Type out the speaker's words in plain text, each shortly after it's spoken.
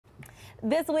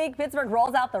This week, Pittsburgh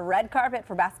rolls out the red carpet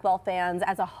for basketball fans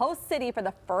as a host city for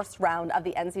the first round of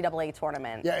the NCAA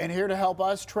Tournament. Yeah, and here to help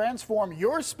us transform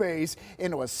your space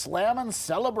into a slammin'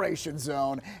 celebration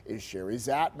zone is Shari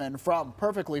Zatman from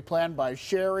Perfectly Planned by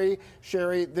Shari.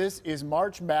 Shari, this is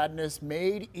March Madness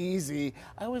made easy.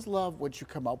 I always love what you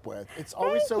come up with. It's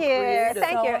always so creative.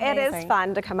 Thank you. Amazing. It is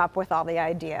fun to come up with all the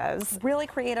ideas. Really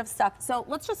creative stuff. So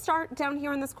let's just start down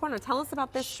here in this corner. Tell us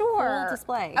about this cool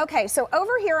display. Okay, so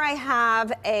over here I have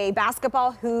a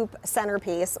basketball hoop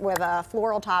centerpiece with a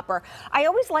floral topper. I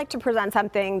always like to present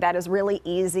something that is really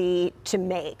easy to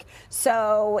make.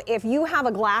 So if you have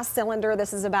a glass cylinder,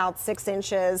 this is about 6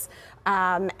 inches,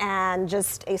 and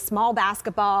just a small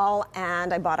basketball,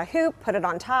 and I bought a hoop, put it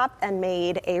on top, and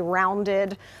made a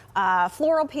rounded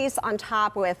floral piece on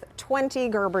top with 20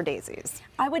 Gerber daisies.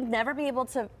 I would never be able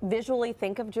to visually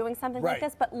think of doing something like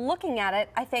this, but looking at it,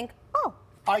 I think, oh,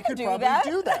 I could probably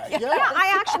do that. Yeah.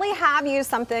 I actually have used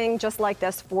something just like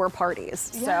this for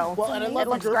parties. Yeah. So well, and I love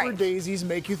the Gerber great. daisies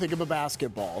make you think of a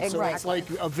basketball. Exactly. So it's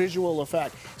like a visual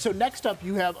effect. So next up,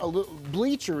 you have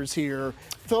bleachers here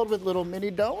filled with little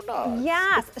mini donuts.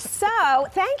 Yes. So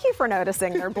thank you for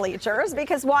noticing their bleachers,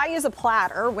 because why use a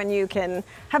platter when you can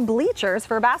have bleachers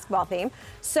for a basketball theme?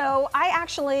 So I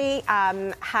actually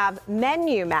have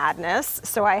Menu Madness.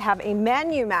 So I have a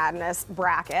Menu Madness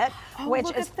bracket, which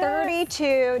is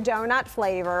 32 donut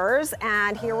flavors,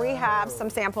 and here we have some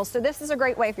samples. So this is a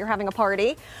great way if you're having a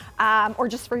party or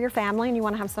just for your family and you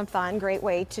want to have some fun. Great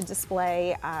way to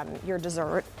display your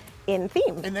dessert in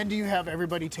theme. And then do you have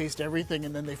everybody taste everything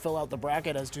and then they fill out the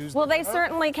bracket as to who's Well, the they winner?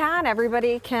 Certainly can.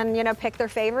 Everybody can, you know, pick their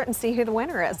favorite and see who the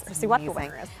winner is, or see what the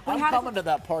winner is. I'm coming to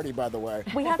that party, by the way.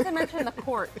 We have to mention the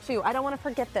court, too. I don't want to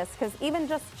forget this, because even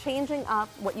just changing up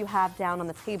what you have down on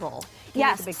the table can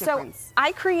make a big difference.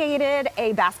 I created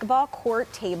a basketball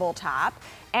court tabletop,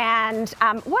 and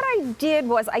what I did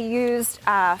was I used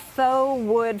faux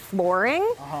wood flooring.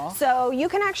 So you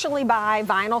can actually buy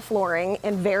vinyl flooring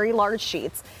in very large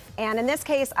sheets. And in this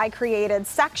case, I created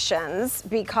sections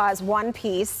because one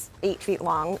piece, 8 feet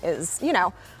long, is, you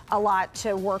know, a lot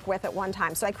to work with at one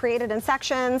time. So I created in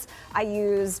sections. I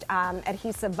used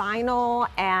adhesive vinyl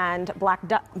and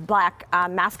black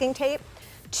masking tape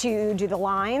to do the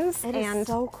lines. It is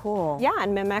so cool. Yeah,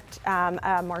 and mimicked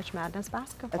a March Madness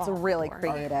basketball. It's really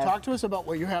creative. Talk to us about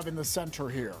what you have in the center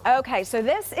here. Okay, so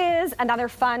this is another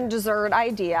fun dessert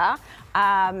idea.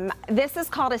 This is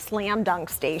called a slam dunk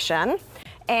station.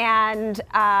 And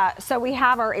so we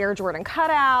have our Air Jordan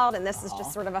cutout, and this is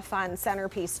just sort of a fun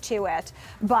centerpiece to it.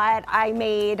 But I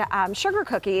made sugar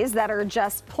cookies that are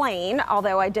just plain,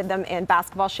 although I did them in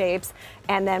basketball shapes.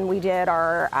 And then we did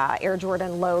our Air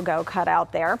Jordan logo cut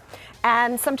out there.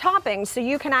 And some toppings, so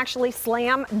you can actually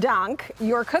slam dunk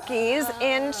your cookies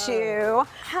into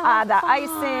the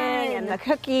icing and the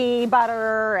cookie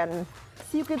butter and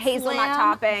so you can hazelnut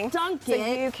topping. Dunk so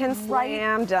it. You can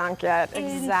slam dunk it.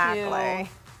 Exactly.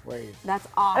 Wait. That's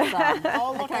awesome.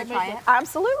 Oh, look, Can I try it?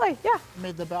 Absolutely, yeah.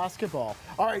 Made the basketball.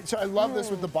 All right, so I love this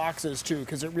with the boxes too,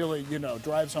 because it really, you know,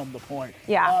 drives home the point.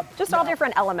 Yeah, just all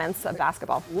different elements of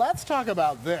basketball. Let's talk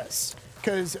about this,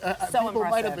 because people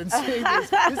might have been seeing this.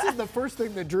 This is the first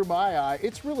thing that drew my eye.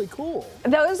 It's really cool.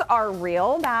 Those are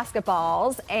real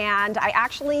basketballs, and I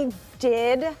actually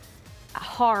did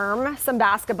harm some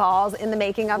basketballs in the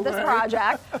making of this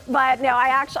project, but no,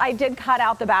 I did cut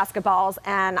out the basketballs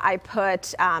and I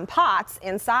put pots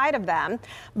inside of them.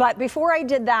 But before I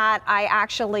did that, I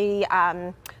actually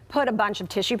put a bunch of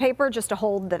tissue paper just to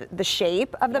hold the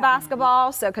shape of the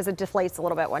basketball, so because it deflates a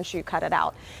little bit once you cut it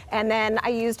out. And then I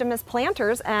used them as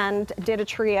planters and did a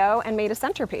trio and made a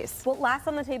centerpiece. Well, last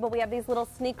on the table, we have these little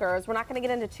sneakers. We're not going to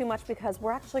get into too much because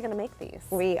we're actually going to make these.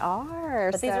 We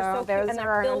are. But these are so cute, and they're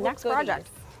our next project.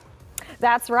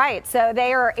 That's right. So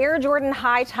they are Air Jordan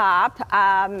high top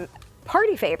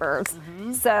party favors.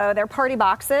 So they're party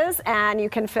boxes, and you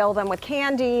can fill them with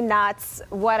candy, nuts,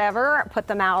 whatever, put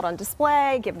them out on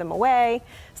display, give them away.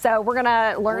 So we're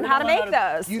gonna learn how to make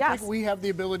those. You think we have the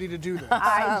ability to do this?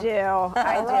 I do.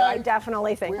 I do. I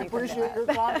definitely think we appreciate your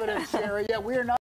confidence, Shari. Yeah, we are not